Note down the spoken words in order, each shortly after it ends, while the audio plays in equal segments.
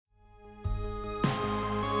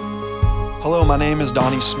Hello, my name is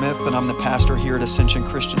Donnie Smith, and I'm the pastor here at Ascension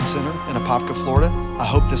Christian Center in Apopka, Florida. I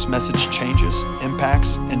hope this message changes,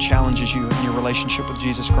 impacts, and challenges you in your relationship with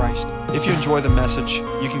Jesus Christ. If you enjoy the message,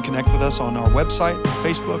 you can connect with us on our website,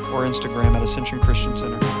 Facebook, or Instagram at Ascension Christian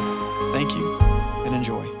Center. Thank you, and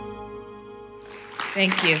enjoy.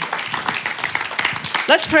 Thank you.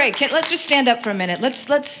 Let's pray. Let's just stand up for a minute.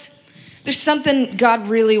 There's something God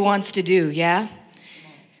really wants to do, yeah?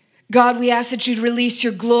 God, we ask that you'd release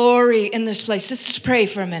your glory in this place. Let's just pray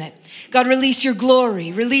for a minute. God, release your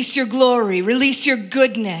glory, release your glory, release your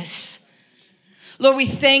goodness. Lord, we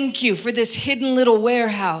thank you for this hidden little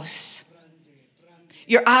warehouse.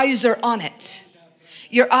 Your eyes are on it.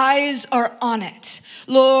 Your eyes are on it.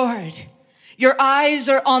 Lord, your eyes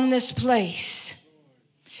are on this place.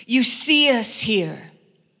 You see us here.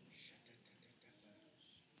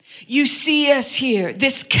 You see us here.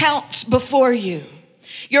 This counts before you.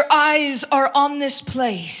 Your eyes are on this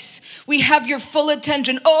place. We have your full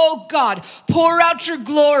attention. Oh God, pour out your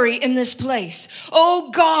glory in this place.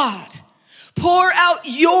 Oh God, pour out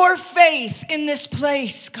your faith in this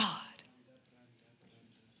place, God.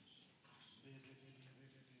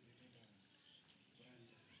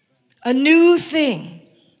 A new thing.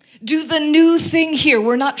 Do the new thing here.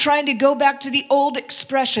 We're not trying to go back to the old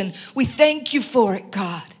expression. We thank you for it,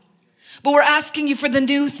 God. But we're asking you for the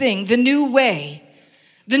new thing, the new way.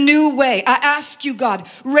 The new way. I ask you, God,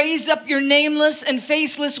 raise up your nameless and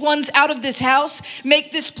faceless ones out of this house.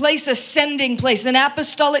 Make this place a sending place, an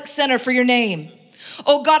apostolic center for your name.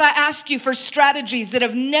 Oh God, I ask you for strategies that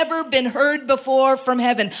have never been heard before from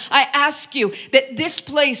heaven. I ask you that this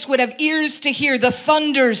place would have ears to hear the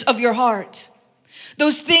thunders of your heart.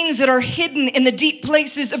 Those things that are hidden in the deep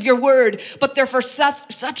places of your word, but they're for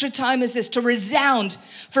such a time as this, to resound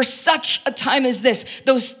for such a time as this.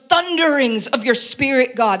 Those thunderings of your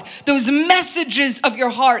spirit, God, those messages of your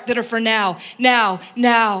heart that are for now.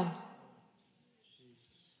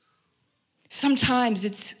 Sometimes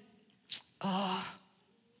it's,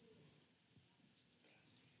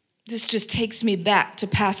 this just takes me back to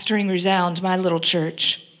pastoring Resound, my little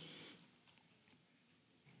church.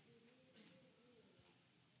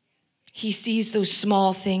 He sees those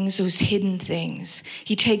small things, those hidden things.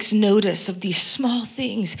 He takes notice of these small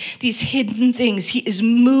things, these hidden things. He is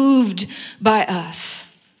moved by us.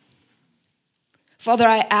 Father,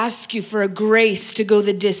 I ask you for a grace to go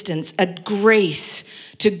the distance, a grace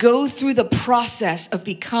to go through the process of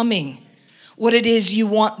becoming what it is you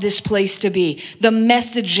want this place to be, the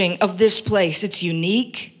messaging of this place. It's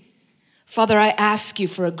unique. Father, I ask you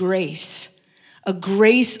for a grace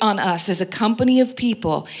on us as a company of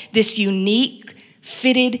people, this unique,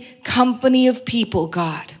 fitted company of people,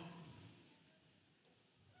 God.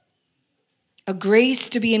 A grace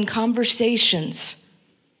to be in conversations,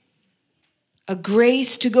 a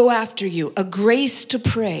grace to go after you, a grace to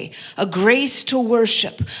pray, a grace to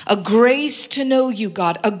worship, a grace to know you,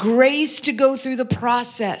 God, a grace to go through the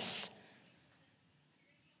process.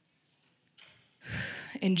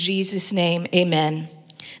 In Jesus' name, amen.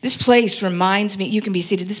 This place reminds me, you can be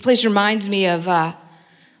seated. This place reminds me of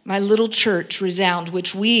my little church, Resound,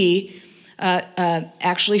 which we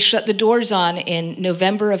actually shut the doors on in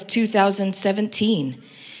November of 2017.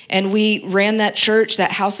 And we ran that church,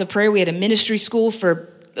 that house of prayer. We had a ministry school for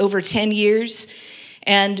over 10 years.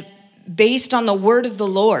 And based on the word of the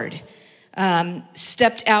Lord,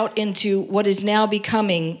 stepped out into what is now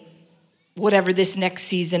becoming whatever this next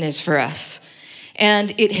season is for us.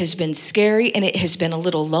 And it has been scary and it has been a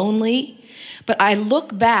little lonely. But I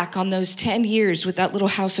look back on those 10 years with that little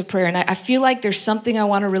house of prayer, and I feel like there's something I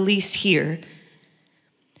want to release here.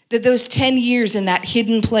 That those 10 years in that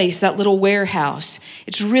hidden place, that little warehouse,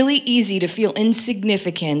 it's really easy to feel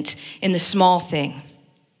insignificant in the small thing.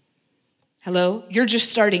 Hello? You're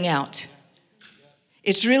just starting out.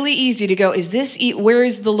 It's really easy to go, where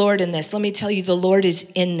is the Lord in this? Let me tell you, the Lord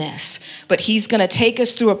is in this. But he's going to take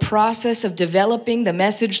us through a process of developing the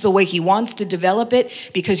message the way he wants to develop it,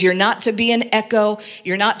 because you're not to be an echo.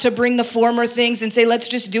 You're not to bring the former things and say, let's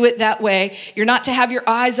just do it that way. You're not to have your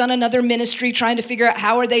eyes on another ministry trying to figure out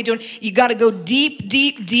how are they doing. You got to go deep,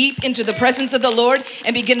 deep, deep into the presence of the Lord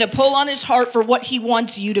and begin to pull on his heart for what he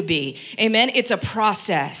wants you to be. Amen? It's a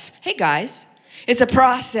process. Hey, guys, it's a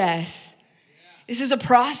process. This is a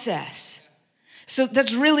process. So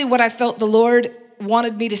that's really what I felt the Lord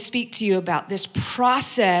wanted me to speak to you about, this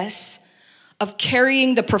process of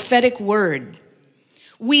carrying the prophetic word.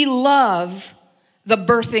 We love the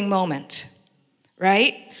birthing moment,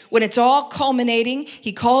 right? When it's all culminating,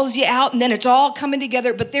 he calls you out, and then it's all coming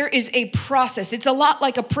together, but there is a process. It's a lot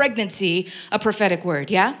like a pregnancy, a prophetic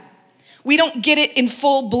word, yeah? We don't get it in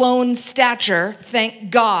full-blown stature,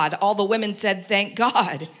 thank God. All the women said, thank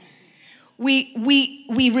God.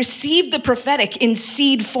 We receive the prophetic in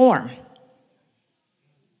seed form.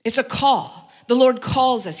 It's a call. The Lord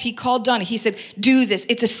calls us. He called Donna. He said, do this.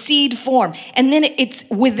 It's a seed form. And then it's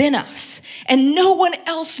within us. And no one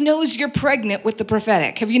else knows you're pregnant with the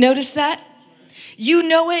prophetic. Have you noticed that? You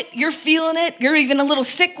know it, you're feeling it, you're even a little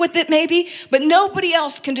sick with it maybe, but nobody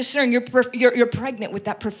else can discern you're pregnant with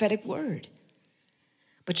that prophetic word.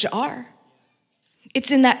 But you are.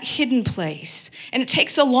 It's in that hidden place. And it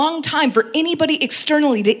takes a long time for anybody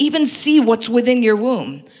externally to even see what's within your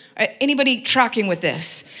womb. Anybody tracking with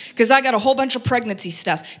this? Because I got a whole bunch of pregnancy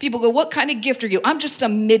stuff. People go, what kind of gift are you? I'm just a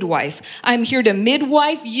midwife. I'm here to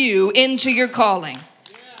midwife you into your calling.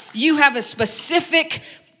 You have a specific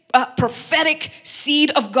prophetic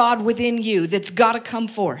seed of God within you that's got to come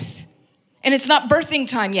forth. And it's not birthing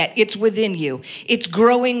time yet. It's within you. It's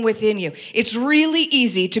growing within you. It's really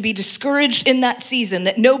easy to be discouraged in that season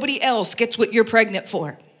that nobody else gets what you're pregnant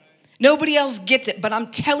for. Nobody else gets it, but I'm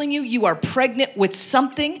telling you, you are pregnant with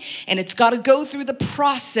something, and it's got to go through the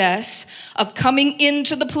process of coming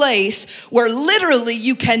into the place where literally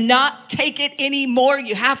you cannot take it anymore.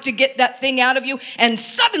 You have to get that thing out of you, and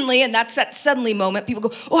suddenly, and that's that suddenly moment, people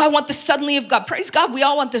go, oh, I want the suddenly of God. Praise God, we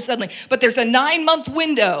all want the suddenly, but there's a 9-month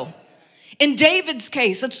window. In David's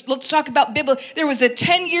case, let's talk about Bible. There was a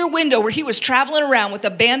 10-year window where he was traveling around with a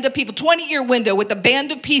band of people, 20-year window with a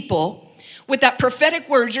band of people. With that prophetic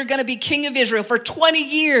word, you're going to be king of Israel. For 20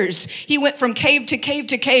 years, he went from cave to cave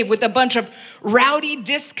to cave with a bunch of rowdy,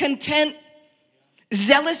 discontent,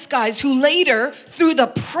 zealous guys who later, through the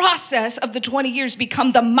process of the 20 years,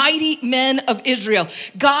 become the mighty men of Israel.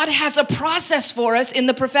 God has a process for us in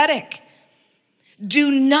the prophetic.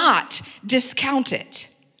 Do not discount it.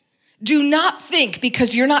 Do not think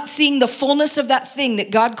because you're not seeing the fullness of that thing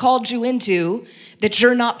that God called you into that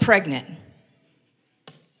you're not pregnant.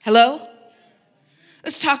 Hello?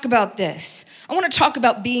 Let's talk about this. I want to talk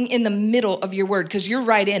about being in the middle of your word because you're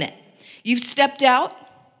right in it. You've stepped out,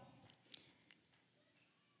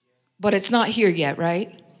 but it's not here yet,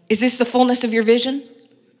 right? Is this the fullness of your vision?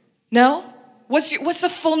 No? What's the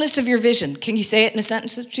fullness of your vision? Can you say it in a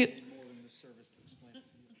sentence?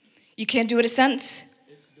 You can't do it a sentence?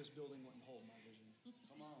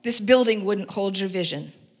 This building wouldn't hold your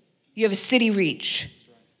vision. You have a city reach.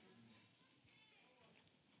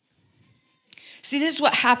 See, this is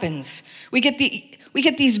what happens. We get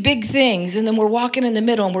these big things, and then we're walking in the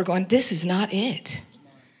middle, and we're going, this is not it.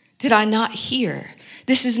 Did I not hear?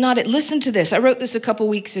 This is not it. Listen to this. I wrote this a couple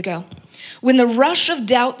weeks ago. When the rush of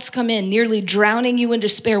doubts come in, nearly drowning you in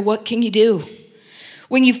despair, what can you do?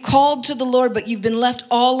 When you've called to the Lord, but you've been left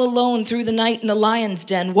all alone through the night in the lion's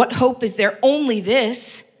den, what hope is there? Only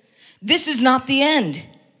this. This is not the end.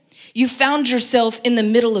 You found yourself in the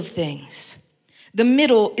middle of things. The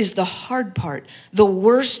middle is the hard part, the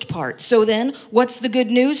worst part. So then, what's the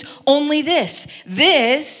good news? Only this.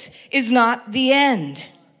 This is not the end.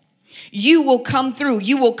 You will come through.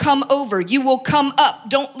 You will come over. You will come up.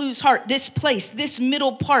 Don't lose heart. This place, this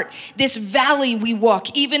middle part, this valley we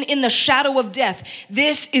walk, even in the shadow of death,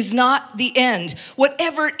 this is not the end.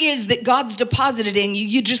 Whatever it is that God's deposited in you,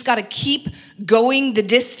 you just got to keep going the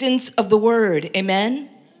distance of the word. Amen?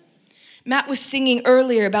 Matt was singing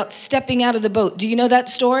earlier about stepping out of the boat. Do you know that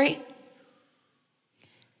story?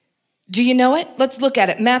 Do you know it? Let's look at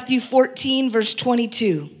it. Matthew 14, verse 22.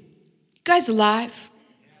 You guys alive?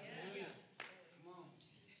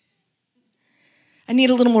 I need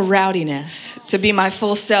a little more rowdiness to be my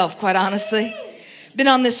full self, quite honestly. Been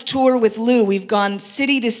on this tour with Lou. We've gone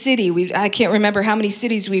city to city. I can't remember how many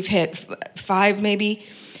cities we've hit, 5 maybe.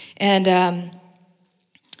 And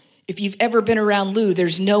if you've ever been around Lou,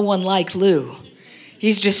 there's no one like Lou.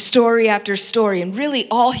 He's just story after story. And really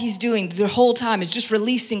all he's doing the whole time is just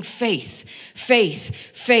releasing faith,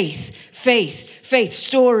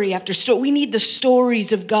 story after story. We need the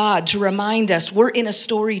stories of God to remind us we're in a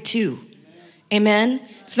story too. Amen?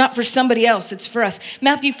 It's not for somebody else, it's for us.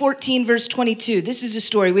 Matthew 14, verse 22. This is a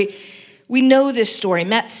story. We know this story.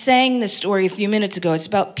 Matt sang this story a few minutes ago. It's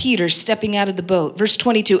about Peter stepping out of the boat. Verse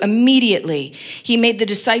 22, immediately he made the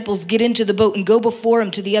disciples get into the boat and go before him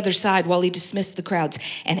to the other side while he dismissed the crowds.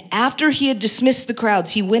 And after he had dismissed the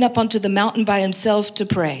crowds, he went up onto the mountain by himself to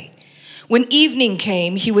pray. When evening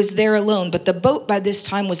came, he was there alone, but the boat by this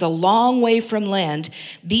time was a long way from land,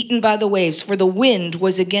 beaten by the waves, for the wind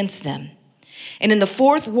was against them. And in the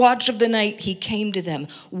 4th watch of the night, he came to them,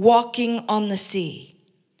 walking on the sea.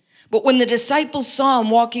 But when the disciples saw him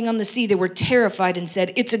walking on the sea, they were terrified and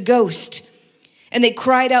said, "It's a ghost." And they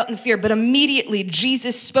cried out in fear, but immediately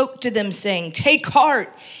Jesus spoke to them, saying, "Take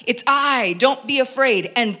heart, it's I, don't be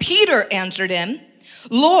afraid." And Peter answered him,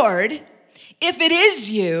 "Lord, if it is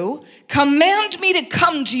you, command me to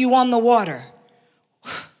come to you on the water."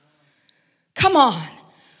 Come on,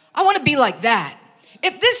 I want to be like that.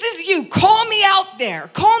 If this is you, call me out there.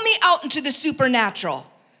 Call me out into the supernatural.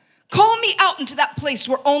 Call me out into that place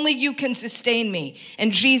where only you can sustain me.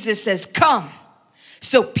 And Jesus says, "Come."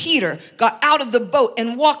 So Peter got out of the boat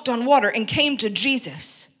and walked on water and came to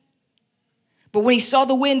Jesus. But when he saw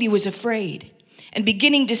the wind, he was afraid. And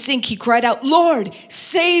beginning to sink, he cried out, "Lord,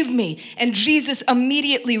 save me." And Jesus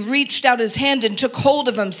immediately reached out his hand and took hold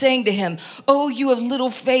of him, saying to him, "Oh, you of little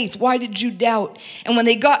faith, why did you doubt?" And when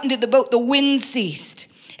they got into the boat, the wind ceased.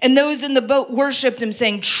 And those in the boat worshiped him,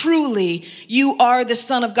 saying, "Truly, you are the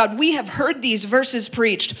Son of God." We have heard these verses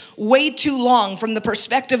preached way too long from the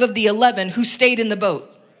perspective of the 11 who stayed in the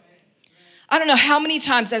boat. I don't know how many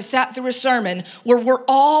times I've sat through a sermon where we're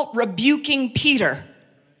all rebuking Peter.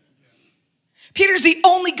 Peter's the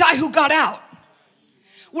only guy who got out.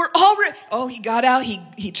 We're all, he got out.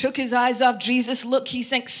 He took his eyes off Jesus. Look, he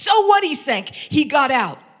sank. So what? He sank. He got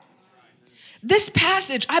out. This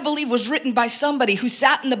passage, I believe, was written by somebody who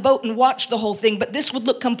sat in the boat and watched the whole thing, but this would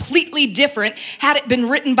look completely different had it been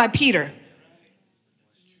written by Peter.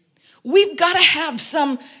 We've got to have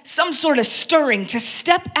some sort of stirring to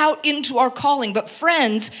step out into our calling. But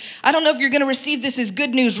friends, I don't know if you're going to receive this as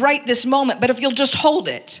good news right this moment, but if you'll just hold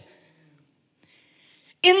it.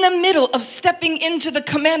 In the middle of stepping into the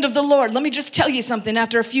command of the Lord, let me just tell you something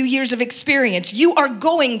after a few years of experience, you are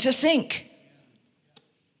going to sink.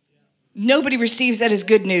 Nobody receives that as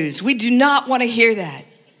good news. We do not want to hear that.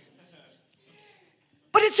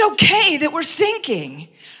 But it's okay that we're sinking.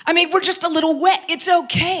 I mean, we're just a little wet. It's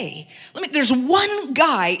okay. There's one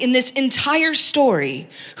guy in this entire story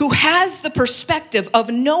who has the perspective of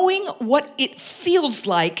knowing what it feels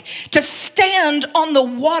like to stand on the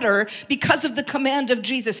water because of the command of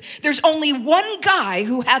Jesus. There's only one guy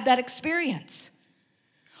who had that experience.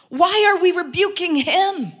 Why are we rebuking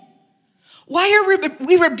him? Why are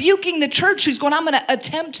we rebuking the church who's going, "I'm going to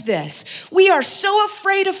attempt this"? We are so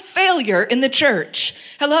afraid of failure in the church.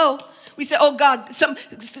 Hello? We say, "Oh God,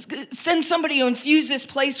 send somebody to infuse this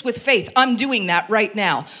place with faith." I'm doing that right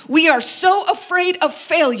now. We are so afraid of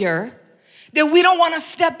failure that we don't want to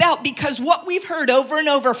step out because what we've heard over and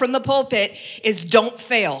over from the pulpit is don't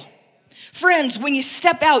fail. Friends, when you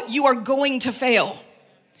step out, you are going to fail.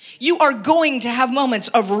 You are going to have moments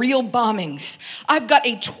of real bombings. I've got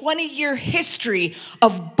a 20-year history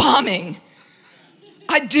of bombing.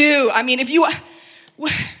 I do. I mean,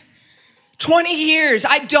 20 years,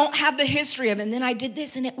 I don't have the history of it. And then I did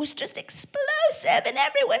this and it was just explosive and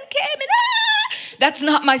everyone came and That's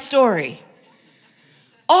not my story.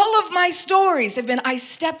 All of my stories have been I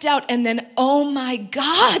stepped out and then, "Oh my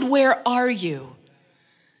God, where are you?"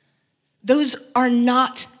 Those are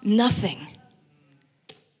not nothing.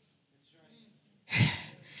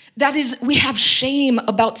 That is, we have shame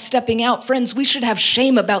about stepping out. Friends, we should have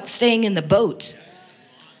shame about staying in the boat.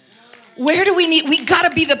 We got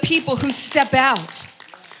to be the people who step out.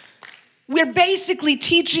 We're basically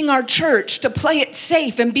teaching our church to play it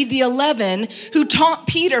safe and be the 11 who taunt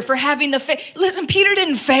Peter for having the faith. Listen, Peter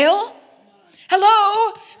didn't fail.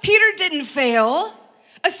 Hello? Peter didn't fail.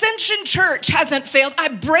 Ascension Church hasn't failed. I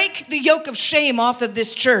break the yoke of shame off of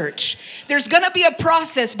this church. There's going to be a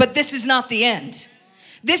process, but this is not the end.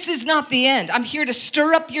 This is not the end. I'm here to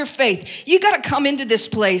stir up your faith. You got to come into this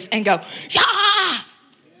place and go, "Yeah!"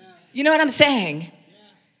 You know what I'm saying?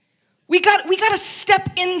 We got to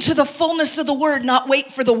step into the fullness of the word, not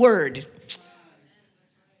wait for the word.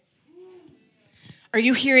 Are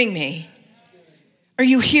you hearing me? Are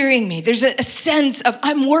you hearing me? There's a sense of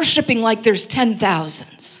I'm worshiping like there's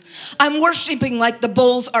 10,000s. I'm worshiping like the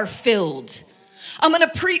bowls are filled. I'm going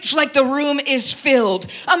to preach like the room is filled.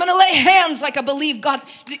 I'm going to lay hands like I believe God.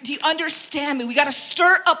 Do you understand me? We got to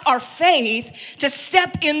stir up our faith to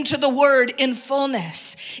step into the word in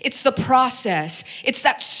fullness. It's the process. It's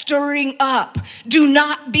that stirring up. Do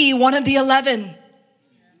not be one of the 11.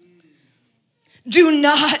 Do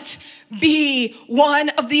not be one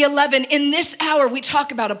of the 11. In this hour, we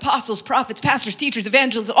talk about apostles, prophets, pastors, teachers,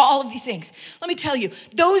 evangelists, all of these things. Let me tell you,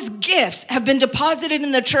 those gifts have been deposited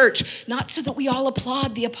in the church, not so that we all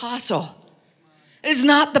applaud the apostle. That's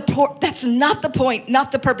not the point,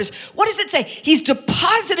 not the purpose. What does it say? He's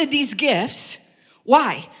deposited these gifts.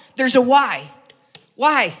 Why? There's a why.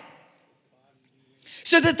 Why?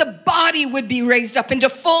 so that the body would be raised up into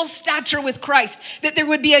full stature with Christ, that there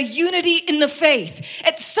would be a unity in the faith.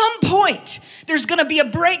 At some point, there's going to be a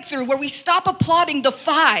breakthrough where we stop applauding the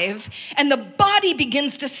 5 and the body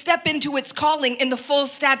begins to step into its calling in the full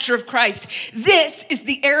stature of Christ. This is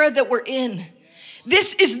the era that we're in.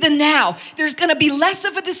 This is the now. There's going to be less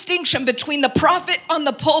of a distinction between the prophet on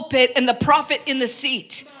the pulpit and the prophet in the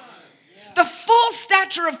seat. The full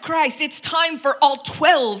stature of Christ. It's time for all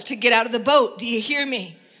 12 to get out of the boat. Do you hear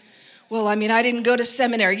me? Well, I mean, I didn't go to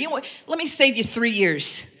seminary. You know what? Let me save you 3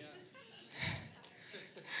 years.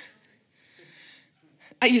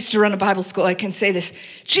 I used to run a Bible school. I can say this.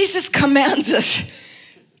 Jesus commands us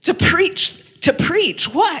to preach. To preach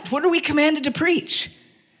what? What are we commanded to preach?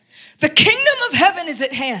 The kingdom of heaven is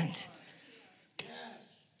at hand.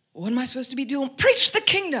 What am I supposed to be doing? Preach the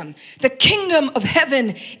kingdom. The kingdom of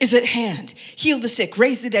heaven is at hand. Heal the sick,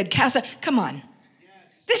 raise the dead, cast out. Come on.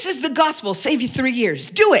 This is the gospel. Save you 3 years.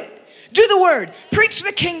 Do it. Do the word. Preach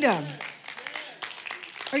the kingdom.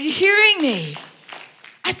 Are you hearing me?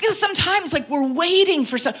 I feel sometimes like we're waiting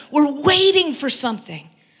for something. We're waiting for something.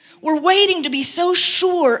 We're waiting to be so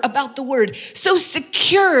sure about the word, so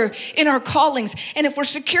secure in our callings. And if we're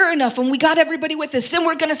secure enough and we got everybody with us, then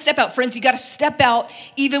we're going to step out. Friends, you got to step out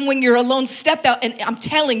even when you're alone. Step out. And I'm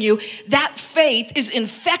telling you, that faith is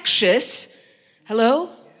infectious.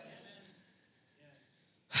 Hello?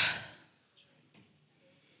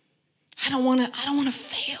 I don't want to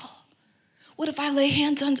fail. What if I lay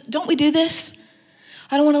hands on, don't we do this?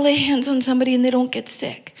 I don't want to lay hands on somebody and they don't get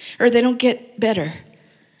sick or they don't get better.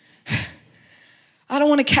 I don't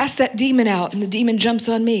want to cast that demon out and the demon jumps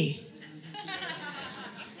on me.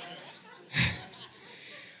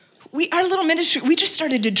 Our little ministry, we just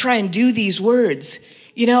started to try and do these words.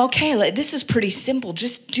 You know, okay, this is pretty simple.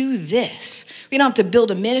 Just do this. We don't have to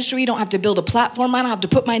build a ministry. We don't have to build a platform. I don't have to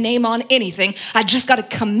put my name on anything. I just got to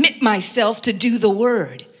commit myself to do the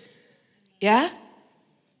word. Yeah?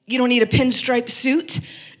 You don't need a pinstripe suit.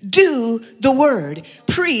 Do the word.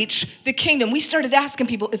 Preach the kingdom. We started asking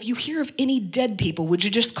people, if you hear of any dead people, would you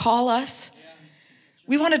just call us?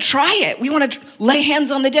 We want to try it. We want to lay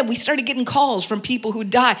hands on the dead. We started getting calls from people who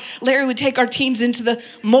die. Larry would take our teams into the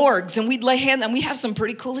morgues and we'd lay hands, and we have some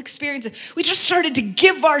pretty cool experiences. We just started to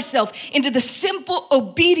give ourselves into the simple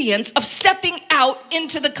obedience of stepping out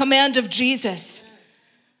into the command of Jesus.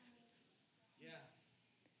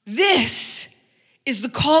 This is the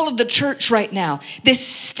call of the church right now. This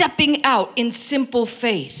stepping out in simple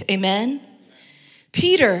faith. Amen?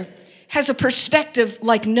 Peter has a perspective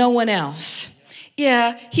like no one else.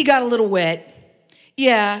 Yeah, he got a little wet.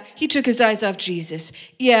 Yeah, he took his eyes off Jesus.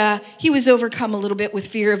 Yeah, he was overcome a little bit with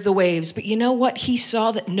fear of the waves. But you know what he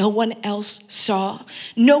saw that no one else saw?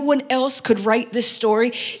 No one else could write this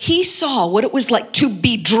story. He saw what it was like to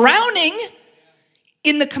be drowning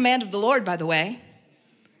in the command of the Lord, by the way.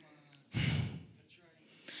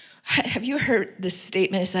 Have you heard this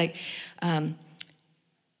statement? It's like, I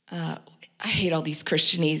hate all these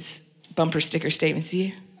Christianese bumper sticker statements.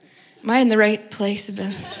 You? Am I in the right place?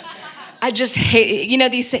 I just hate, you know,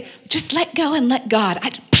 these say, just let go and let God. I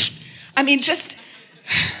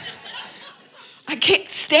can't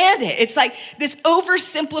stand it. It's like this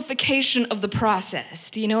oversimplification of the process.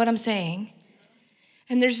 Do you know what I'm saying?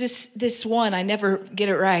 And there's this one, I never get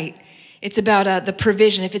it right. It's about the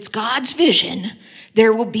provision. If it's God's vision,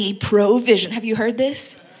 there will be provision. Have you heard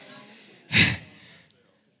this?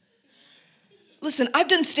 Listen, I've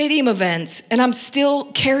done stadium events, and I'm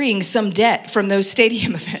still carrying some debt from those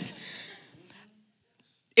stadium events.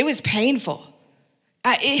 It was painful.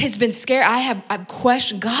 It has been scary. I've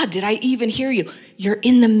questioned, God, did I even hear you? You're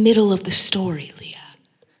in the middle of the story, Leah.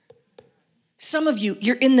 Some of you,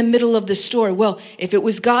 you're in the middle of the story. Well, if it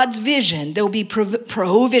was God's vision, there'll be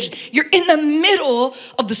provision. You're in the middle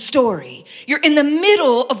of the story. You're in the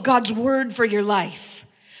middle of God's word for your life.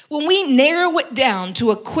 When we narrow it down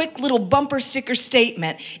to a quick little bumper sticker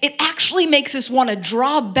statement, it actually makes us want to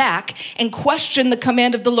draw back and question the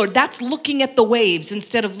command of the Lord. That's looking at the waves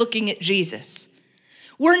instead of looking at Jesus.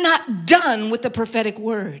 We're not done with the prophetic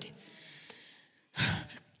word.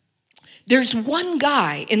 There's one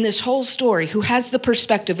guy in this whole story who has the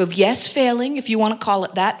perspective of, yes, failing, if you want to call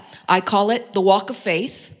it that. I call it the walk of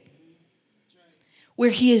faith,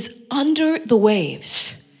 where he is under the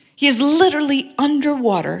waves. He is literally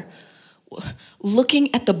underwater,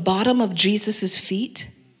 looking at the bottom of Jesus's feet.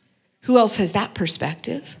 Who else has that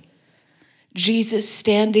perspective? Jesus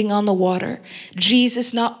standing on the water.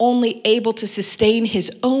 Jesus not only able to sustain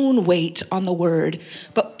his own weight on the word,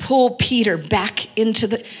 but pull Peter back into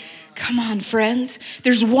the... Come on, friends.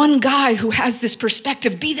 There's one guy who has this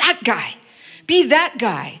perspective. Be that guy. Be that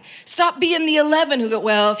guy. Stop being the 11 who go,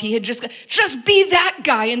 well, if he had just be that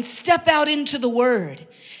guy and step out into the word.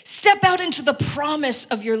 Step out into the promise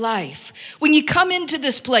of your life. When you come into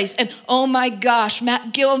this place and, oh my gosh,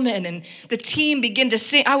 Matt Gilman and the team begin to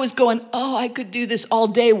sing, I was going, oh, I could do this all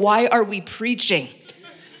day. Why are we preaching?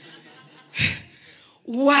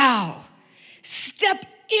 Wow. Step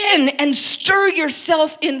in and stir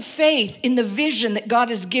yourself in faith in the vision that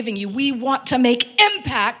God is giving you. We want to make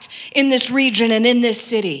impact in this region and in this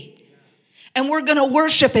city. And we're going to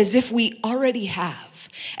worship as if we already have,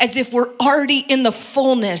 as if we're already in the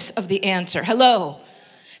fullness of the answer. Hello.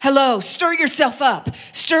 Hello. Stir yourself up.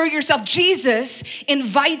 Stir yourself. Jesus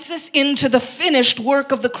invites us into the finished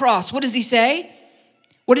work of the cross. What does he say?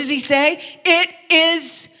 What does he say? It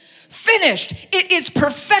is finished. It is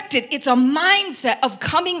perfected. It's a mindset of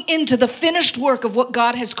coming into the finished work of what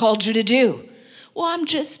God has called you to do. Well,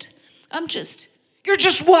 you're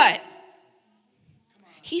just what?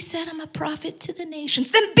 He said, I'm a prophet to the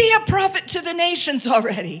nations. Then be a prophet to the nations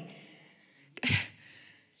already.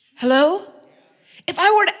 Hello? If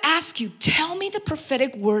I were to ask you, tell me the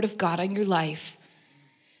prophetic word of God on your life,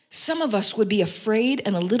 some of us would be afraid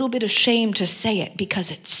and a little bit ashamed to say it because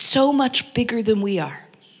it's so much bigger than we are.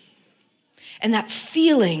 And that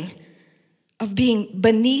feeling of being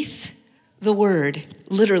beneath the word,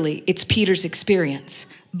 literally, it's Peter's experience.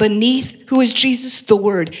 Beneath, who is Jesus? The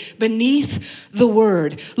word. Beneath the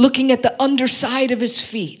word, looking at the underside of his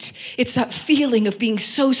feet. It's that feeling of being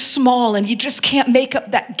so small and you just can't make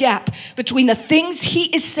up that gap between the things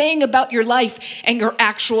he is saying about your life and your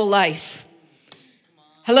actual life.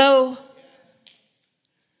 Hello?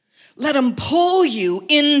 Let him pull you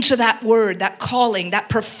into that word, that calling, that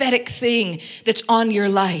prophetic thing that's on your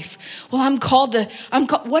life. Well,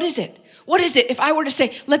 what is it? What is it? If I were to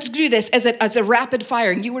say, let's do this as a rapid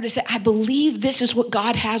fire, and you were to say, I believe this is what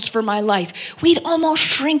God has for my life, we'd almost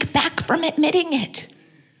shrink back from admitting it.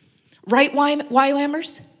 Right,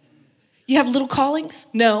 YWAMers? You have little callings?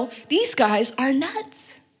 No, these guys are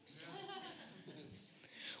nuts.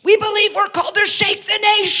 We believe we're called to shake the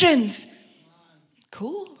nations.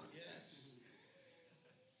 Cool.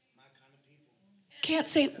 Can't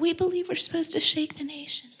say, we believe we're supposed to shake the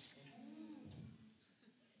nations.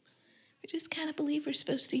 We just kind of believe we're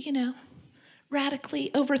supposed to,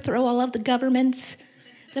 radically overthrow all of the governments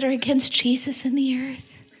that are against Jesus in the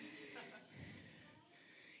earth.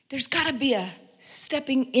 There's got to be a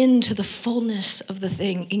stepping into the fullness of the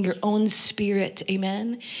thing in your own spirit,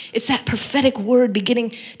 amen? It's that prophetic word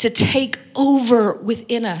beginning to take over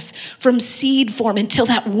within us from seed form until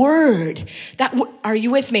that word, are you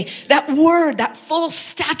with me? That word, that full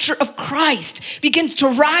stature of Christ begins to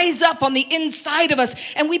rise up on the inside of us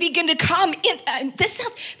and we begin to come in.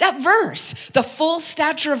 That verse, the full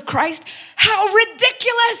stature of Christ, how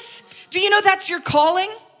ridiculous. Do you know that's your calling?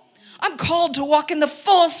 I'm called to walk in the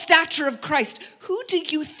full stature of Christ. Who do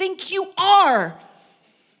you think you are?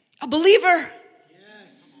 A believer? Yes.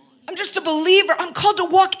 I'm just a believer. I'm called to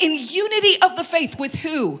walk in unity of the faith. With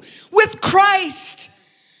who? With Christ.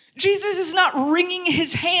 Jesus is not wringing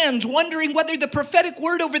his hand, wondering whether the prophetic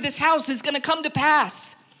word over this house is going to come to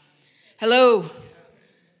pass. Hello?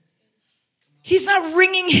 He's not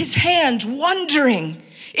wringing his hand, wondering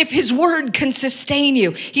if his word can sustain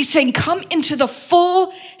you. He's saying, come into the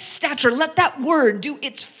full stature. Let that word do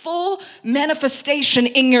its full manifestation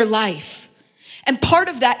in your life. And part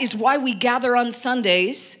of that is why we gather on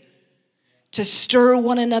Sundays, to stir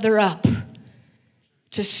one another up.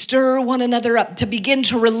 To stir one another up, to begin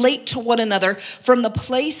to relate to one another from the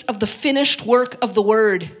place of the finished work of the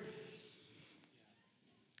word.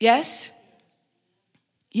 Yes?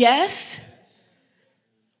 Yes?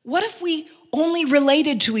 What if we only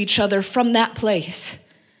related to each other from that place,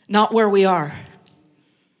 not where we are?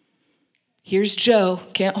 Here's Joe,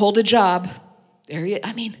 can't hold a job.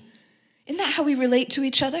 Isn't that how we relate to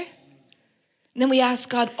each other? And then we ask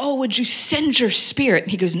God, would you send your spirit?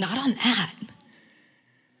 And he goes, not on that.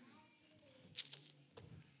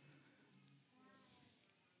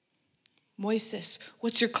 Moises,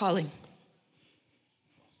 what's your calling?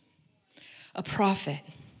 A prophet.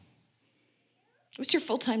 What's your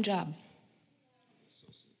full-time job?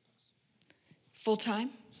 Full-time?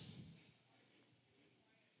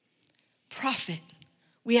 Prophet.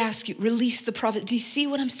 We ask you, release the prophet. Do you see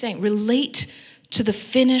what I'm saying? Relate to the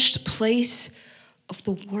finished place of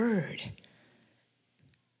the word.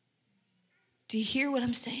 Do you hear what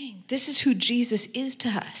I'm saying? This is who Jesus is to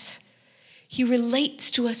us. He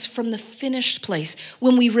relates to us from the finished place.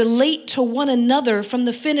 When we relate to one another from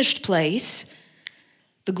the finished place,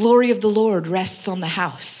 the glory of the Lord rests on the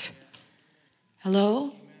house.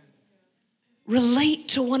 Hello? relate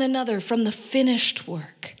to one another from the finished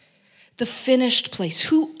work, the finished place.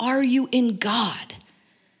 Who are you in God?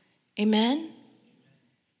 Amen?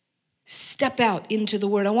 Step out into the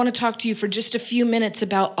Word. I want to talk to you for just a few minutes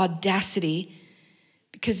about audacity,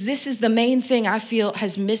 because this is the main thing I feel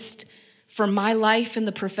has missed for my life in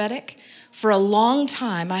the prophetic. For a long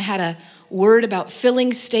time, I had a word about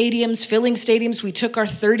filling stadiums. We took our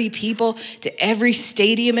 30 people to every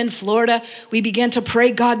stadium in Florida. We began to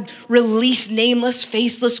pray, God, release nameless,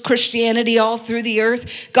 faceless Christianity all through the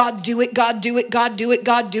earth. God, do it, God, do it, God, do it,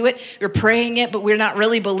 God, do it. We're praying it, but we're not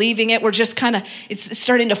really believing it. We're just it's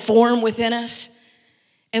starting to form within us.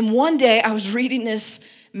 And one day I was reading this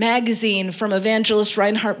magazine from evangelist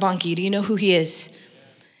Reinhard Bonnke. Do you know who he is?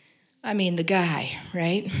 I mean, the guy,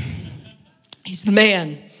 right? He's the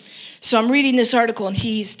man. So I'm reading this article, and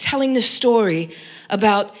he's telling the story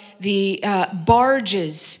about the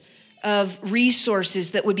barges of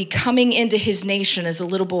resources that would be coming into his nation as a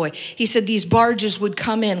little boy. He said these barges would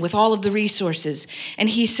come in with all of the resources. And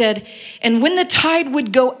he said, and when the tide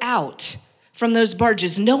would go out from those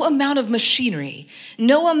barges, no amount of machinery,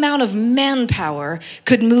 no amount of manpower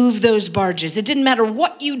could move those barges. It didn't matter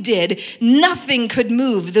what you did, nothing could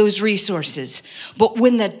move those resources. But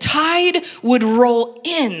when the tide would roll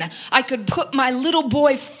in, I could put my little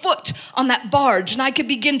boy foot on that barge and I could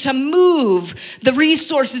begin to move the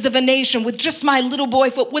resources of a nation with just my little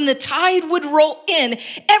boy foot. When the tide would roll in,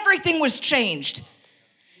 everything was changed.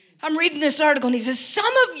 I'm reading this article, and he says, some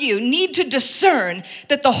of you need to discern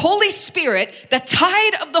that the Holy Spirit, the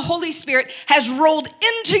tide of the Holy Spirit has rolled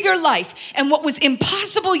into your life. And what was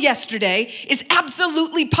impossible yesterday is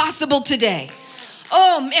absolutely possible today.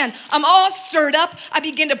 Oh man, I'm all stirred up. I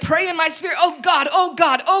begin to pray in my spirit. Oh God, oh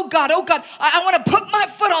God, oh God, oh God. I want to put my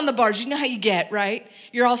foot on the barge. You know how you get, right?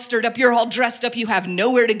 You're all stirred up. You're all dressed up. You have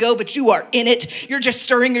nowhere to go, but you are in it. You're just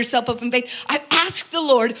stirring yourself up in faith. I asked the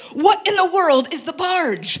Lord, what in the world is the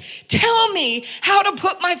barge? Tell me how to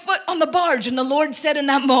put my foot on the barge. And the Lord said in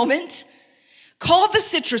that moment, call the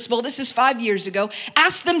Citrus Bowl. This is 5 years ago.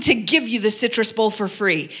 Ask them to give you the Citrus Bowl for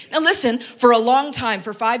free. Now listen, for a long time,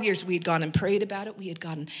 for 5 years, we had gone and prayed about it. We had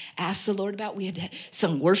gone and asked the Lord about it. We had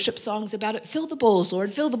sung worship songs about it. Fill the bowls,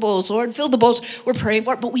 Lord. Fill the bowls, Lord. Fill the bowls. We're praying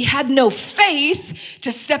for it, but we had no faith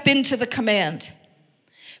to step into the command.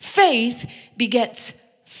 Faith begets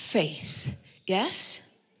faith. Yes?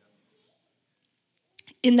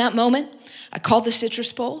 In that moment, I called the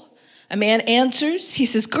Citrus Bowl. A man answers. He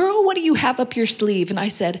says, girl, what do you have up your sleeve? And I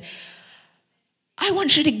said, I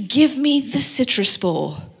want you to give me the Citrus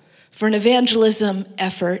Bowl for an evangelism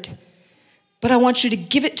effort, but I want you to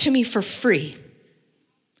give it to me for free.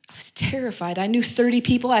 I was terrified. I knew 30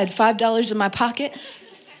 people. I had $5 in my pocket.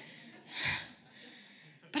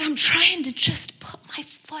 But I'm trying to just put my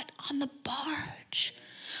foot on the barge.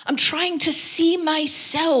 I'm trying to see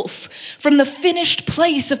myself from the finished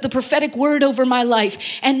place of the prophetic word over my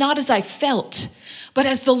life, and not as I felt, but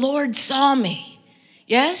as the Lord saw me.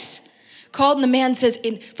 Yes? Called, and the man says,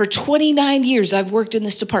 for 29 years I've worked in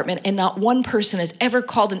this department, and not one person has ever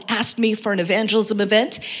called and asked me for an evangelism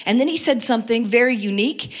event. And then he said something very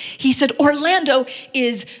unique. He said, Orlando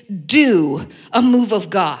is due a move of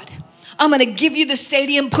God. I'm going to give you the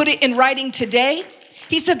stadium, put it in writing today.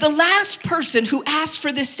 He said the last person who asked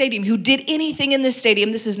for this stadium, who did anything in this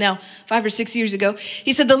stadium, this is now 5 or 6 years ago,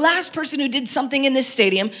 he said the last person who did something in this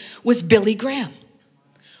stadium was Billy Graham.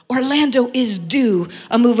 Orlando is due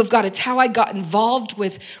a move of God. It's how I got involved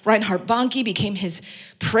with Reinhard Bonnke, became his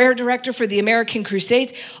prayer director for the American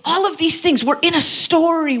Crusades. All of these things, we're in a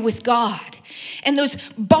story with God. And those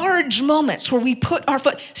barge moments where we put our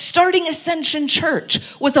foot, starting Ascension Church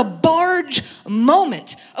was a barge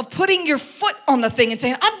moment of putting your foot on the thing and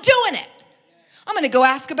saying, I'm doing it. I'm going to go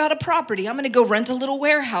ask about a property. I'm going to go rent a little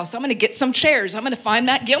warehouse. I'm going to get some chairs. I'm going to find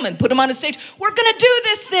Matt Gilman, put him on a stage. We're going to do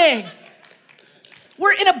this thing.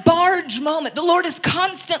 We're in a barge moment. The Lord is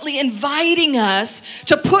constantly inviting us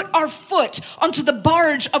to put our foot onto the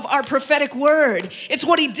barge of our prophetic word. It's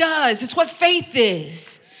what he does. It's what faith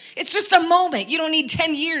is. It's just a moment. You don't need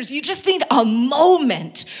 10 years. You just need a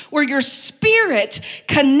moment where your spirit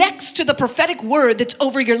connects to the prophetic word that's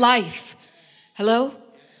over your life. Hello?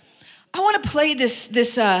 I want to play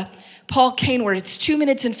this Paul Cain word. It's 2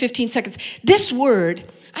 minutes and 15 seconds. This word,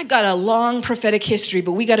 I've got a long prophetic history,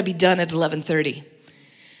 but we got to be done at 11:30.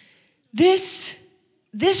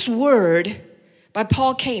 This word by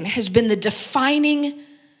Paul Cain has been the defining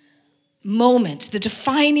moment, the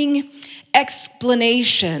defining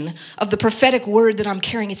explanation of the prophetic word that I'm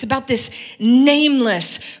carrying. It's about this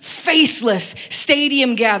nameless, faceless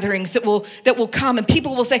stadium gatherings that will come, and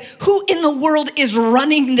people will say, who in the world is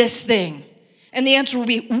running this thing? And the answer will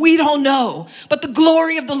be, we don't know. But the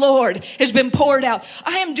glory of the Lord has been poured out.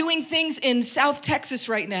 I am doing things in South Texas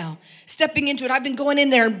right now, stepping into it. I've been going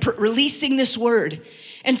in there and releasing this word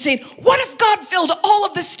and saying, what if God filled all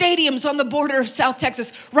of the stadiums on the border of South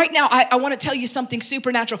Texas? Right now, I want to tell you something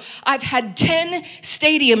supernatural. I've had 10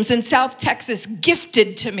 stadiums in South Texas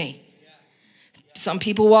gifted to me. Some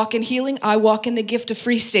people walk in healing. I walk in the gift of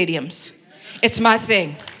free stadiums. It's my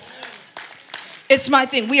thing. It's my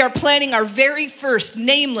thing. We are planning our very first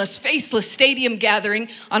nameless, faceless stadium gathering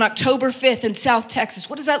on October 5th in South Texas.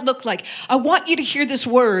 What does that look like? I want you to hear this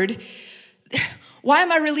word. Why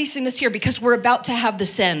am I releasing this here? Because we're about to have the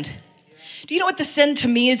send. Do you know what the send to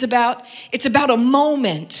me is about? It's about a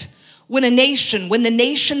moment when the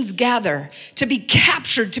nations gather to be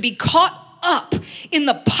captured, to be caught up in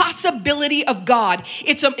the possibility of God.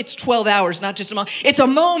 It's 12 hours, not just a moment. It's a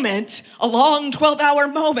moment, a long 12-hour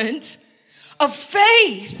moment of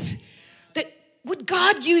faith that would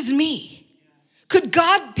God use me? Could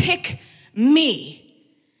God pick me?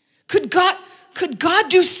 Could God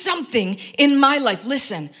do something in my life?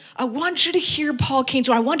 Listen, I want you to hear Paul Cain's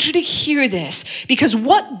word. I want you to hear this, because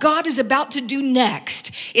what God is about to do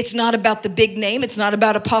next, it's not about the big name. It's not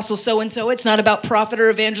about apostle so-and-so. It's not about prophet or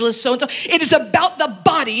evangelist so-and-so. It is about the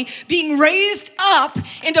body being raised up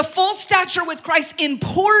into full stature with Christ and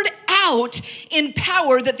poured out in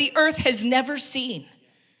power that the earth has never seen.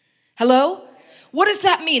 Hello? What does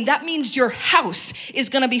that mean? That means your house is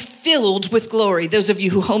going to be filled with glory. Those of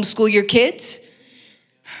you who homeschool your kids.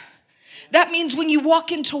 That means when you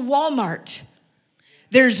walk into Walmart,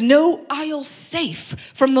 there's no aisle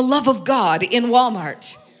safe from the love of God in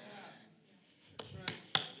Walmart.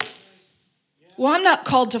 Well, I'm not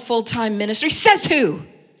called to full-time ministry. Says who?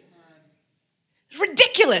 It's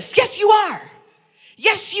ridiculous. Yes, you are.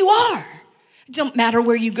 Yes, you are. It don't matter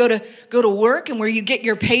where you go to work and where you get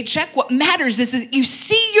your paycheck. What matters is that you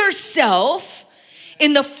see yourself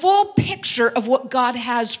in the full picture of what God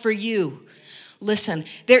has for you. Listen,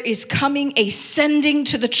 there is coming a sending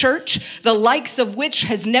to the church, the likes of which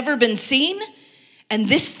has never been seen. And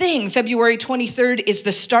this thing, February 23rd, is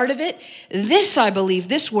the start of it. This, I believe,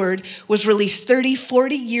 this word was released 30,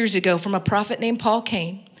 40 years ago from a prophet named Paul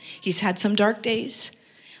Cain. He's had some dark days.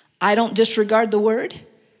 I don't disregard the word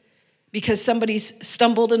because somebody's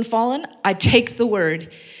stumbled and fallen. I take the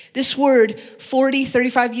word. This word 40,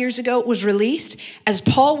 35 years ago was released as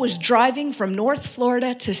Paul was driving from North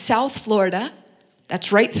Florida to South Florida.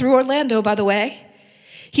 That's right through Orlando, by the way.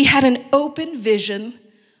 He had an open vision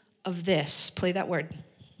of this. Play that word.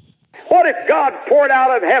 What if God poured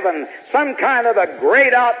out of heaven some kind of a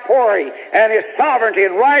great outpouring, and His sovereignty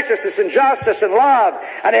and righteousness and justice and love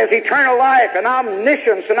and His eternal life and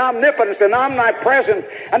omniscience and omnipotence and omnipresence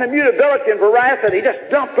and immutability and veracity just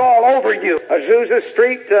dumped all over you? Azusa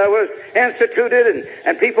Street was instituted,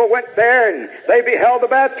 and people went there and they beheld the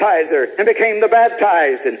baptizer and became the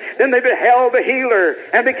baptized, and then they beheld the healer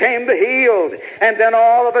and became the healed, and then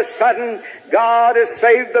all of a sudden God has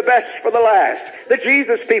saved the best for the last. The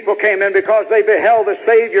Jesus people came in because they beheld the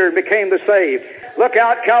Savior and became the saved. Look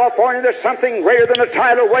out, California, there's something greater than a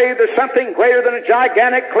tidal wave. There's something greater than a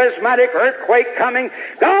gigantic, charismatic earthquake coming.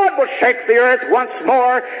 God will shake the earth once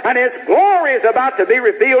more, and His glory is about to be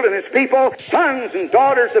revealed in His people. Sons and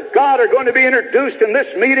daughters of God are going to be introduced in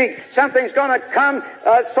this meeting. Something's going to come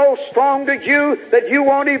so strong to you that you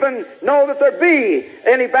won't even know that there be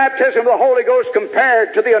any baptism of the Holy Ghost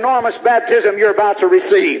compared to the enormous baptism you're about to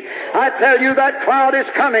receive. I tell you, that cloud is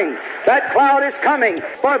coming. That cloud is coming,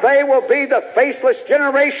 for they will be the faceless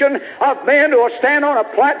generation of men who will stand on a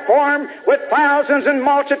platform with thousands and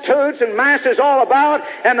multitudes and masses all about,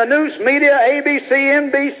 and the news media, ABC,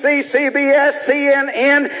 NBC, CBS,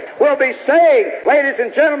 CNN, will be saved. Ladies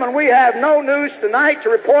and gentlemen, we have no news tonight to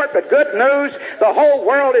report but good news. The whole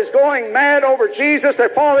world is going mad over Jesus. They're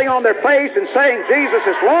falling on their face and saying Jesus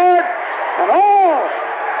is Lord, and all.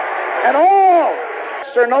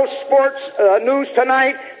 There are no sports news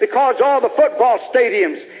tonight because all the football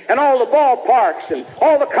stadiums and all the ballparks and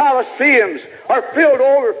all the coliseums are filled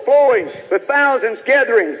overflowing with thousands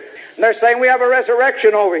gathering. And they're saying we have a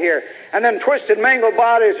resurrection over here. And then twisted, mangled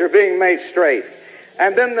bodies are being made straight.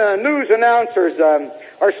 And then the news announcers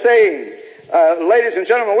are saying, ladies and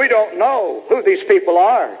gentlemen, we don't know who these people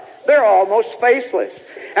are. They're almost faceless.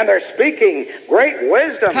 And they're speaking great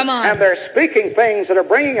wisdom. And they're speaking things that are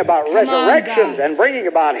bringing about resurrections and bringing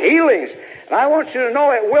about healings. And I want you to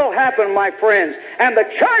know it will happen, my friends. And the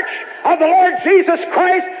church of the Lord Jesus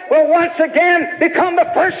Christ will once again become the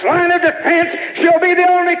first line of defense. She'll be the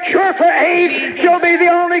only cure for AIDS. She'll be the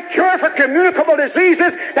only cure for communicable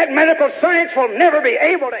diseases that medical science will never be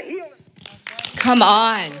able to heal. Come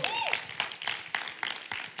on.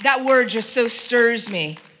 That word just so stirs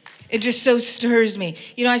me. It just so stirs me.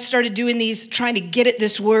 You know, I started doing these, trying to get at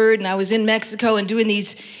this word, and I was in Mexico and doing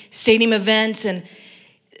these stadium events, and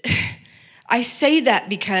I say that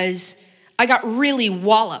because I got really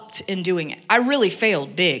walloped in doing it. I really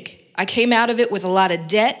failed big. I came out of it with a lot of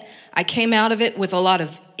debt. I came out of it with a lot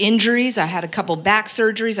of injuries. I had a couple back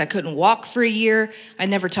surgeries. I couldn't walk for a year. I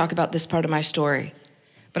never talk about this part of my story.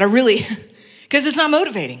 But I really, because it's not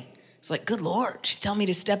motivating. It's like, good Lord, she's telling me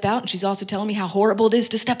to step out, and she's also telling me how horrible it is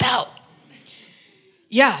to step out.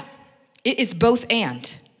 Yeah, it is both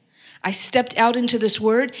and. I stepped out into this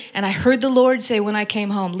word, and I heard the Lord say when I came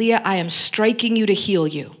home, Leah, I am striking you to heal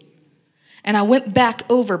you. And I went back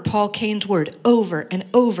over Paul Cain's word over and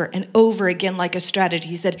over and over again like a strategy.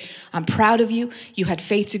 He said, I'm proud of you. You had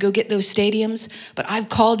faith to go get those stadiums, but I've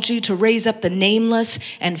called you to raise up the nameless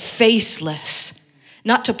and faceless.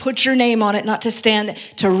 Not to put your name on it, not to stand,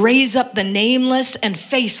 to raise up the nameless and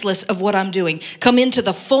faceless of what I'm doing. Come into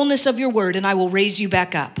the fullness of your word, and I will raise you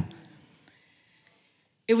back up.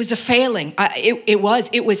 It was a failing. It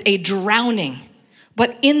was a drowning.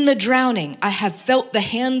 But in the drowning, I have felt the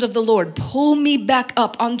hand of the Lord pull me back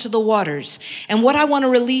up onto the waters. And what I want to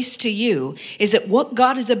release to you is that what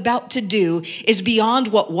God is about to do is beyond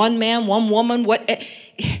what one man, one woman,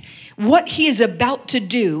 what he is about to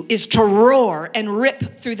do is to roar and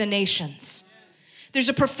rip through the nations. There's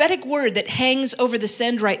a prophetic word that hangs over the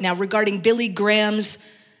send right now regarding Billy Graham's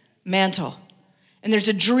mantle. And there's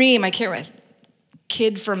a dream, I can't remember,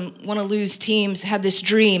 kid from one of Lou's teams had this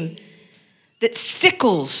dream that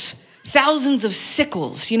sickles, thousands of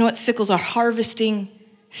sickles, you know what sickles are? Harvesting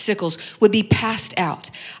sickles would be passed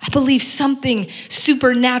out. I believe something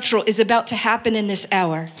supernatural is about to happen in this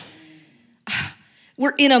hour.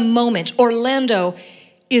 We're in a moment. Orlando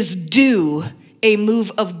is due a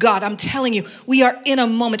move of God. I'm telling you, we are in a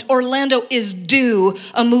moment. Orlando is due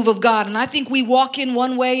a move of God. And I think we walk in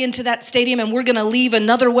one way into that stadium and we're going to leave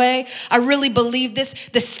another way. I really believe this.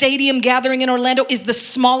 The stadium gathering in Orlando is the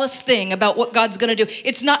smallest thing about what God's going to do.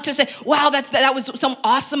 It's not to say, wow, that was some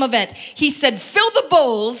awesome event. He said, fill the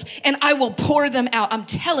bowls and I will pour them out. I'm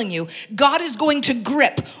telling you, God is going to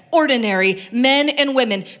grip ordinary men and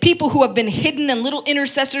women, people who have been hidden in little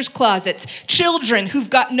intercessors' closets, children who've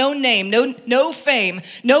got no name, no fame,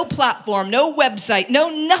 no platform, no website, no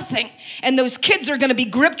nothing. And those kids are going to be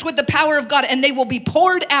gripped with the power of God and they will be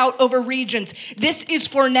poured out over regions. This is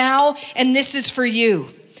for now and this is for you.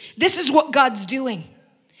 This is what God's doing.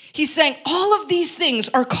 He's saying all of these things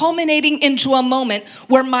are culminating into a moment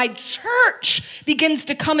where my church begins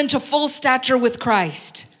to come into full stature with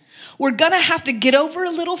Christ. We're going to have to get over a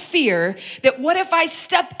little fear that what if I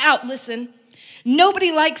step out? Listen,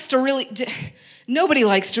 nobody likes to really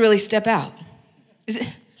step out.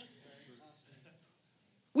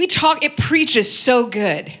 It preaches so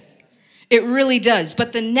good. It really does.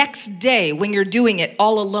 But the next day when you're doing it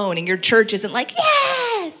all alone and your church isn't like,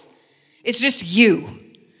 yes, it's just you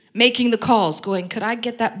making the calls going, could I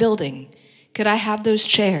get that building? Could I have those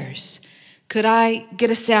chairs? Could I get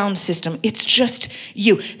a sound system? It's just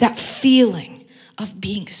you. That feeling of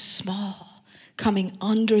being small, coming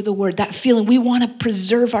under the word, that feeling, we want to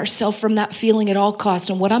preserve ourselves from that feeling at all costs.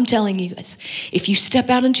 And what I'm telling you is, if you step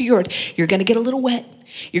out into your word, you're going to get a little wet.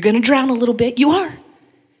 You're going to drown a little bit. You are.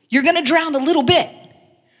 You're going to drown a little bit.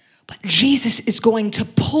 But Jesus is going to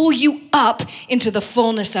pull you up into the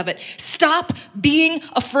fullness of it. Stop being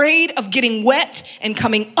afraid of getting wet and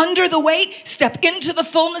coming under the weight. Step into the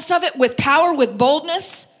fullness of it with power, with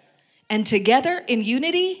boldness, and together in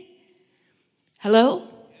unity. Hello?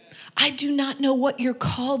 I do not know what you're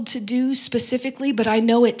called to do specifically, but I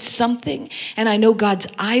know it's something, and I know God's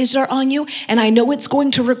eyes are on you, and I know it's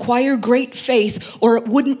going to require great faith, or it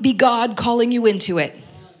wouldn't be God calling you into it.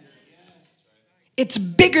 It's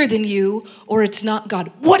bigger than you, or it's not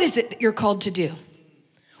God. What is it that you're called to do?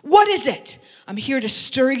 What is it? I'm here to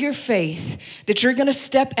stir your faith that you're going to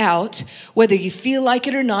step out, whether you feel like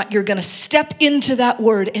it or not. You're going to step into that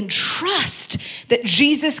word and trust that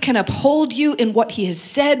Jesus can uphold you in what he has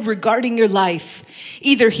said regarding your life.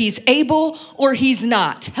 Either he's able or he's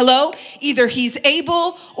not. Hello? Either he's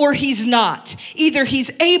able or he's not. Either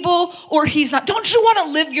he's able or he's not. Don't you want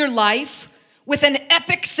to live your life with an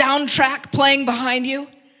epic soundtrack playing behind you?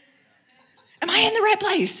 Am I in the right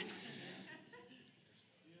place?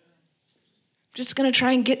 Just going to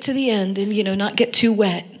try and get to the end and, not get too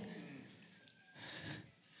wet.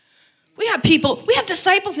 We have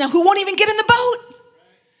disciples now who won't even get in the boat.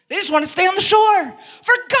 They just want to stay on the shore.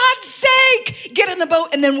 For God's sake, get in the boat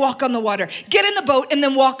and then walk on the water. Get in the boat and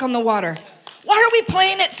then walk on the water. Why are we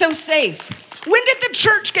playing it so safe? When did the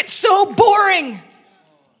church get so boring?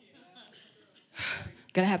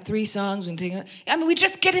 Gonna have 3 songs. We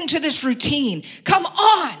just get into this routine. Come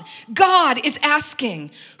on. God is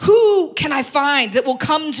asking, who can I find that will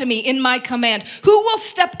come to me in my command? Who will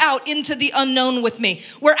step out into the unknown with me?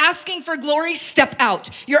 We're asking for glory, step out.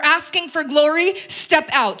 You're asking for glory, step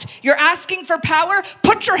out. You're asking for power,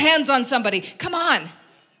 put your hands on somebody. Come on.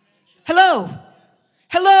 Hello.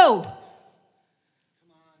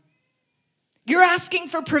 You're asking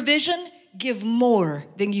for provision? Give more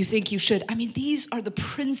than you think you should. These are the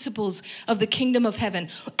principles of the kingdom of heaven.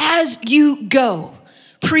 As you go,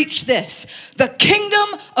 preach this. The kingdom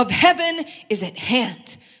of heaven is at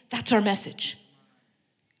hand. That's our message.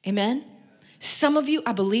 Amen? Some of you,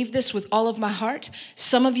 I believe this with all of my heart,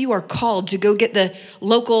 some of you are called to go get the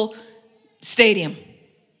local stadium,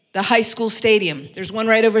 the high school stadium. There's one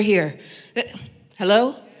right over here.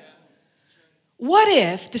 Hello? What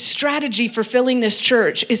if the strategy for filling this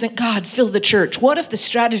church isn't, God, fill the church? What if the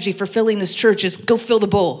strategy for filling this church is go fill the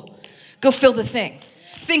bowl? Go fill the thing.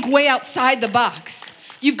 Think way outside the box.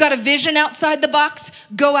 You've got a vision outside the box.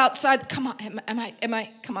 Go outside. Come on.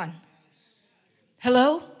 Come on.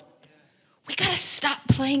 Hello? We got to stop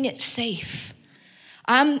playing it safe.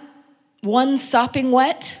 I'm one sopping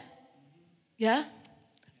wet. Yeah?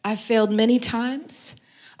 I've failed many times.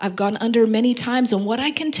 I've gone under many times, and what I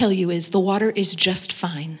can tell you is the water is just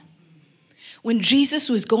fine. When Jesus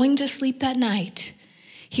was going to sleep that night,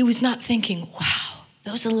 he was not thinking, wow,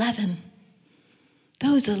 those 11.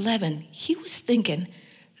 He was thinking,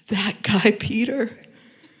 that guy, Peter,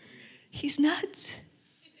 he's nuts.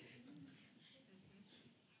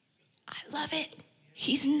 I love it.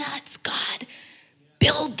 He's nuts. God,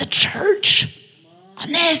 build the church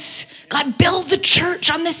on this. God, build the church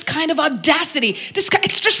on this kind of audacity.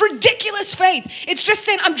 It's just ridiculous faith. It's just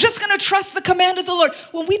saying, I'm just going to trust the command of the Lord.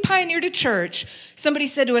 When we pioneered a church, somebody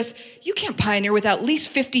said to us, you can't pioneer without at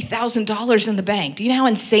least $50,000 in the bank. Do you know how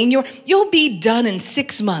insane you are? You'll be done in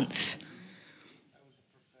 6 months.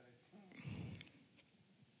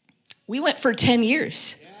 We went for 10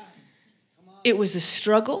 years. It was a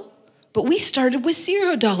struggle, but we started with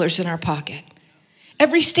 $0 in our pocket.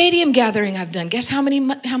 Every stadium gathering I've done, guess how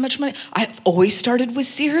much money? I've always started with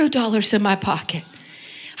 $0 in my pocket.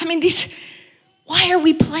 Why are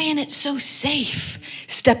we playing it so safe?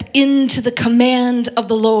 Step into the command of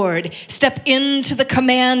the Lord. Step into the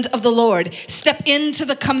command of the Lord. Step into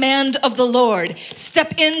the command of the Lord.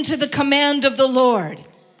 Step into the command of the Lord.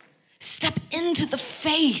 Step into the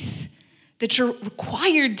faith that you're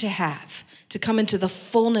required to have to come into the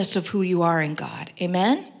fullness of who you are in God.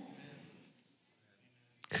 Amen?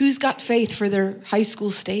 Who's got faith for their high school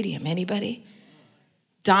stadium? Anybody?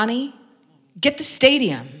 Donnie, get the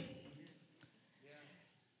stadium.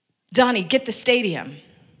 Donnie, get the stadium.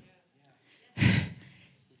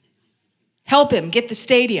 Help him get the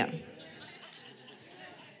stadium.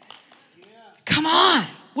 Come on.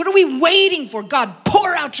 What are we waiting for? God,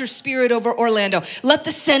 pour out your spirit over Orlando. Let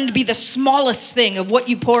the send be the smallest thing of what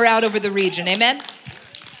you pour out over the region. Amen?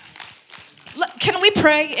 Can we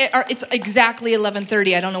pray? It's exactly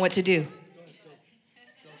 11:30. I don't know what to do.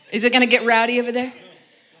 Is it going to get rowdy over there?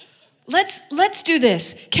 Let's do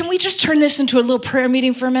this. Can we just turn this into a little prayer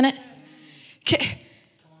meeting for a minute?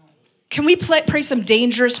 Can we pray some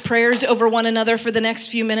dangerous prayers over one another for the next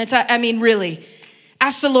few minutes? Really.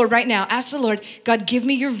 Ask the Lord right now. Ask the Lord, God, give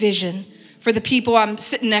me your vision for the people I'm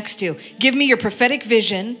sitting next to. Give me your prophetic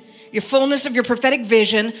vision, your fullness of your prophetic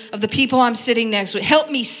vision of the people I'm sitting next to. Help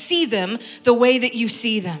me see them the way that you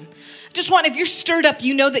see them. Just if you're stirred up,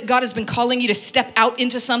 you know that God has been calling you to step out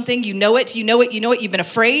into something. You know it. You've been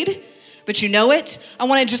afraid, but you know it. I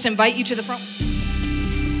want to just invite you to the front.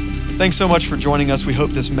 Thanks so much for joining us. We hope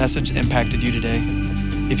this message impacted you today.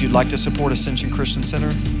 If you'd like to support Ascension Christian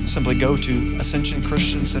Center, simply go to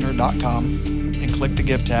ascensionchristiancenter.com and click the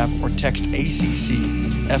Give tab or text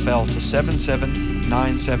ACCFL to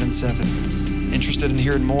 77977. Interested in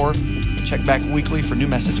hearing more? Check back weekly for new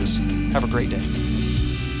messages. Have a great day.